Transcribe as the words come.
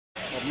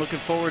I'm looking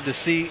forward to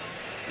see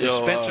if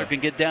Spencer can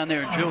get down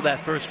there and drill that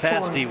first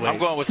pass, D-Wade. I'm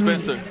going with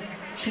Spencer.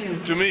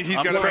 To me, he's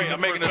got to I'm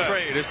making a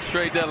trade. It's the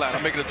trade deadline.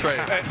 I'm making a trade.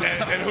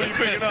 And who you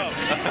picking up?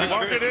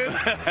 Mark it in.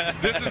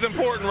 This is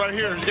important right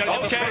here. You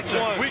got to get the first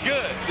one. We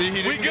good. See,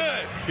 he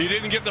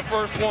didn't get the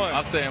first one.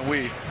 I'm saying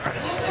we.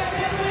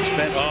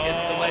 Spencer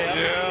gets the layup.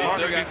 Yeah.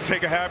 Mark needs to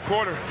take a half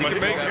quarter. Make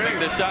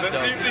this shot, Let's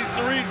see if these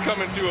threes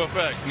come into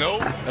effect.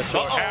 Nope. That's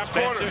short. Half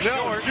quarter.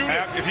 No, shoot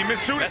it. If he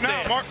missed, shoot it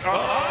now, it. Mark.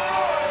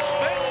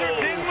 Spencer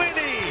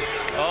Dinwiddie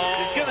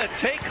is going to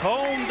take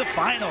home the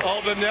final.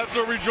 Oh, the Nets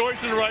are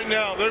rejoicing right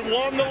now. They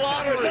won the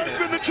lottery. That's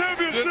been the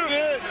championship. That's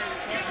it.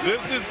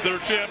 This is their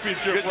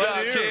championship Good right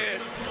job, here.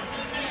 kid.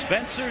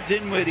 Spencer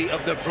Dinwiddie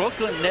of the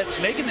Brooklyn Nets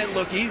making it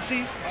look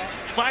easy.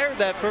 Fired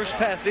that first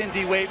pass in,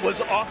 D-Wade,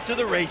 was off to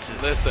the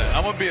races. Listen,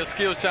 I'm going to be a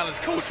skill challenge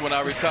coach when I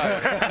retire.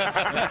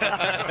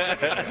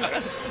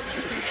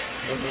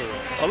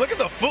 Oh, look at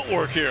the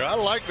footwork here. I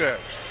like that.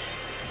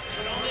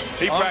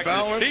 He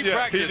practiced. He Yeah,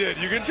 practiced. he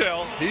did. You can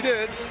tell. He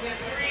did.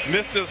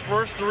 Missed his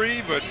first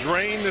three, but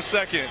drained the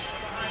second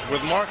with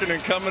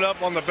Markkanen coming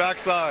up on the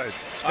backside.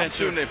 I'm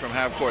shooting it from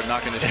half court,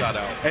 knocking the shot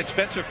out. And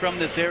Spencer from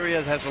this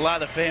area has a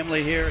lot of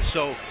family here,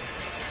 so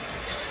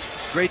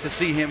great to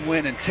see him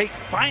win and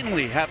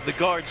finally have the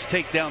guards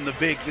take down the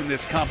bigs in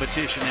this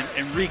competition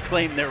and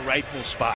reclaim their rightful spot.